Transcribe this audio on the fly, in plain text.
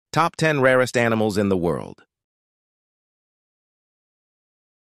Top 10 rarest animals in the world.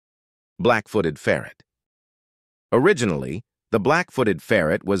 Black-footed ferret. Originally, the black-footed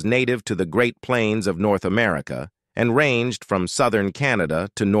ferret was native to the Great Plains of North America and ranged from southern Canada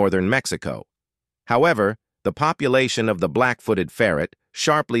to northern Mexico. However, the population of the black-footed ferret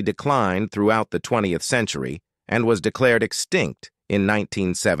sharply declined throughout the 20th century and was declared extinct in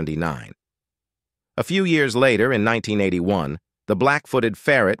 1979. A few years later, in 1981, the black-footed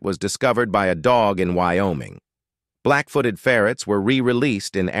ferret was discovered by a dog in Wyoming. Black-footed ferrets were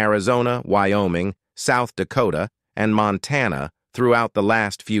re-released in Arizona, Wyoming, South Dakota, and Montana throughout the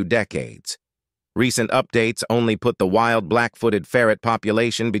last few decades. Recent updates only put the wild black-footed ferret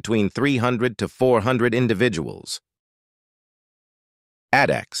population between 300 to 400 individuals.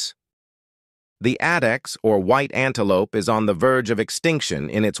 Addax. The addax, or white antelope, is on the verge of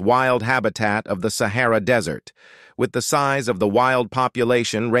extinction in its wild habitat of the Sahara Desert, with the size of the wild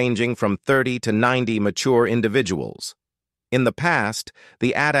population ranging from 30 to 90 mature individuals. In the past,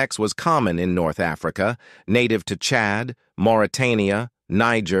 the addax was common in North Africa, native to Chad, Mauritania,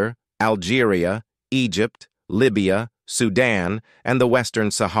 Niger, Algeria, Egypt, Libya, Sudan, and the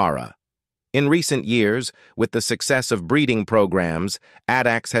Western Sahara. In recent years, with the success of breeding programs,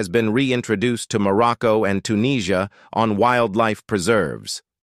 addax has been reintroduced to Morocco and Tunisia on wildlife preserves.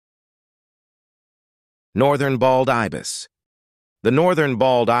 Northern bald ibis. The northern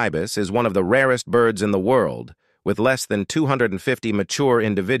bald ibis is one of the rarest birds in the world, with less than 250 mature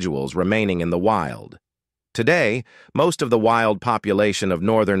individuals remaining in the wild. Today, most of the wild population of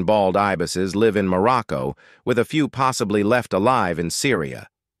northern bald ibises live in Morocco, with a few possibly left alive in Syria.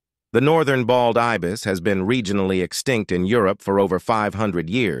 The northern bald ibis has been regionally extinct in Europe for over 500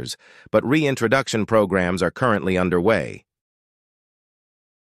 years, but reintroduction programs are currently underway.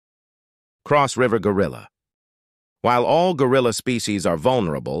 Cross-river gorilla. While all gorilla species are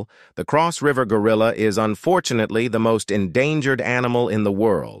vulnerable, the cross-river gorilla is unfortunately the most endangered animal in the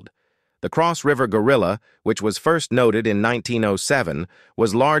world. The cross-river gorilla, which was first noted in 1907,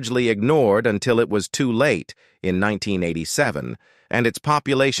 was largely ignored until it was too late in 1987, and its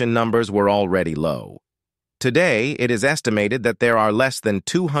population numbers were already low. Today, it is estimated that there are less than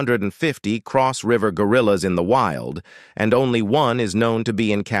 250 cross-river gorillas in the wild, and only one is known to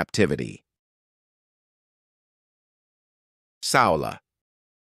be in captivity. Saola.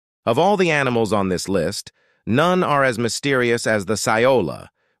 Of all the animals on this list, none are as mysterious as the saola,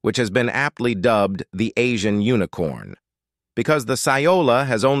 which has been aptly dubbed the Asian unicorn. Because the saola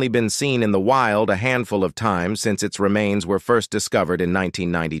has only been seen in the wild a handful of times since its remains were first discovered in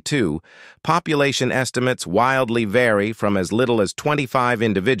 1992, population estimates wildly vary from as little as 25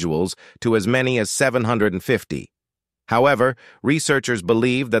 individuals to as many as 750. However, researchers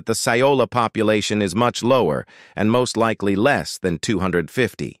believe that the saola population is much lower and most likely less than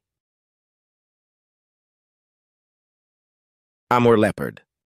 250. Amur leopard.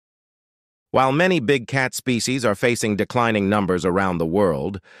 While many big cat species are facing declining numbers around the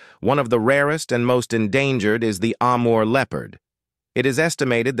world, one of the rarest and most endangered is the Amur leopard. It is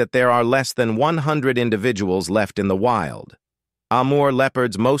estimated that there are less than 100 individuals left in the wild. Amur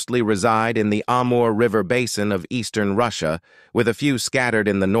leopards mostly reside in the Amur River basin of eastern Russia, with a few scattered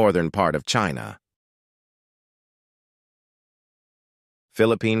in the northern part of China.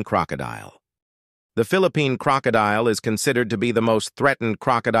 Philippine crocodile. The Philippine crocodile is considered to be the most threatened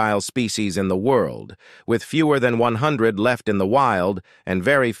crocodile species in the world, with fewer than 100 left in the wild and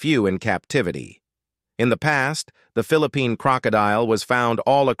very few in captivity. In the past, the Philippine crocodile was found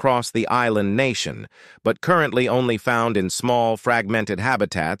all across the island nation, but currently only found in small, fragmented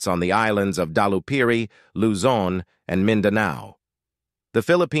habitats on the islands of Dalupiri, Luzon, and Mindanao. The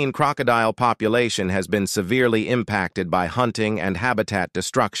Philippine crocodile population has been severely impacted by hunting and habitat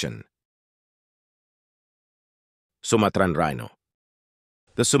destruction. Sumatran rhino.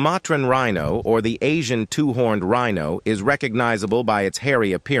 The Sumatran rhino, or the Asian two-horned rhino, is recognizable by its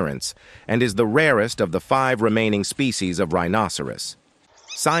hairy appearance and is the rarest of the 5 remaining species of rhinoceros.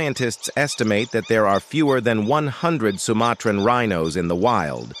 Scientists estimate that there are fewer than 100 Sumatran rhinos in the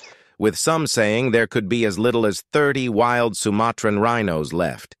wild, with some saying there could be as little as 30 wild Sumatran rhinos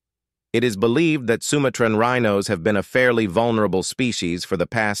left. It is believed that Sumatran rhinos have been a fairly vulnerable species for the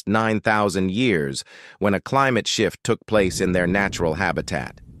past 9,000 years when a climate shift took place in their natural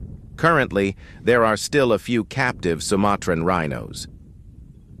habitat. Currently, there are still a few captive Sumatran rhinos.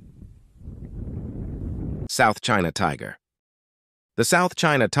 South China tiger. The South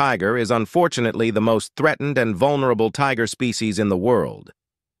China tiger is unfortunately the most threatened and vulnerable tiger species in the world.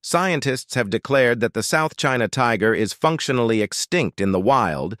 Scientists have declared that the South China tiger is functionally extinct in the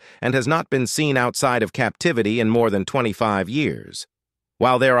wild and has not been seen outside of captivity in more than 25 years.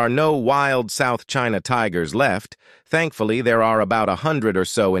 While there are no wild South China tigers left, thankfully there are about 100 or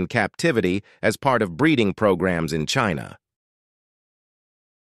so in captivity as part of breeding programs in China.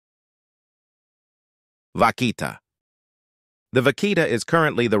 Vaquita. The vaquita is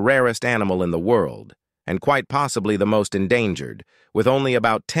currently the rarest animal in the world, and quite possibly the most endangered, with only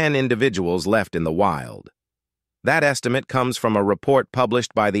about 10 individuals left in the wild. That estimate comes from a report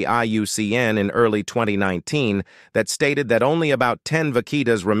published by the IUCN in early 2019 that stated that only about 10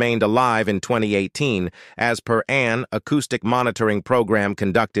 vaquitas remained alive in 2018, as per an acoustic monitoring program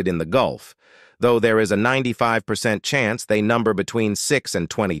conducted in the Gulf, though there is a 95% chance they number between 6 and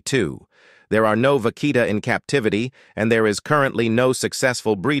 22. There are no vaquita in captivity, and there is currently no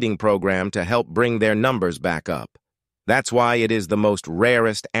successful breeding program to help bring their numbers back up. That's why it is the most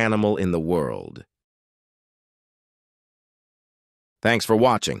rarest animal in the world. Thanks for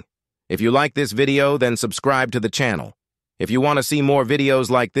watching. If you like this video, then subscribe to the channel. If you want to see more videos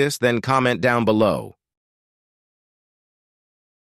like this, then comment down below.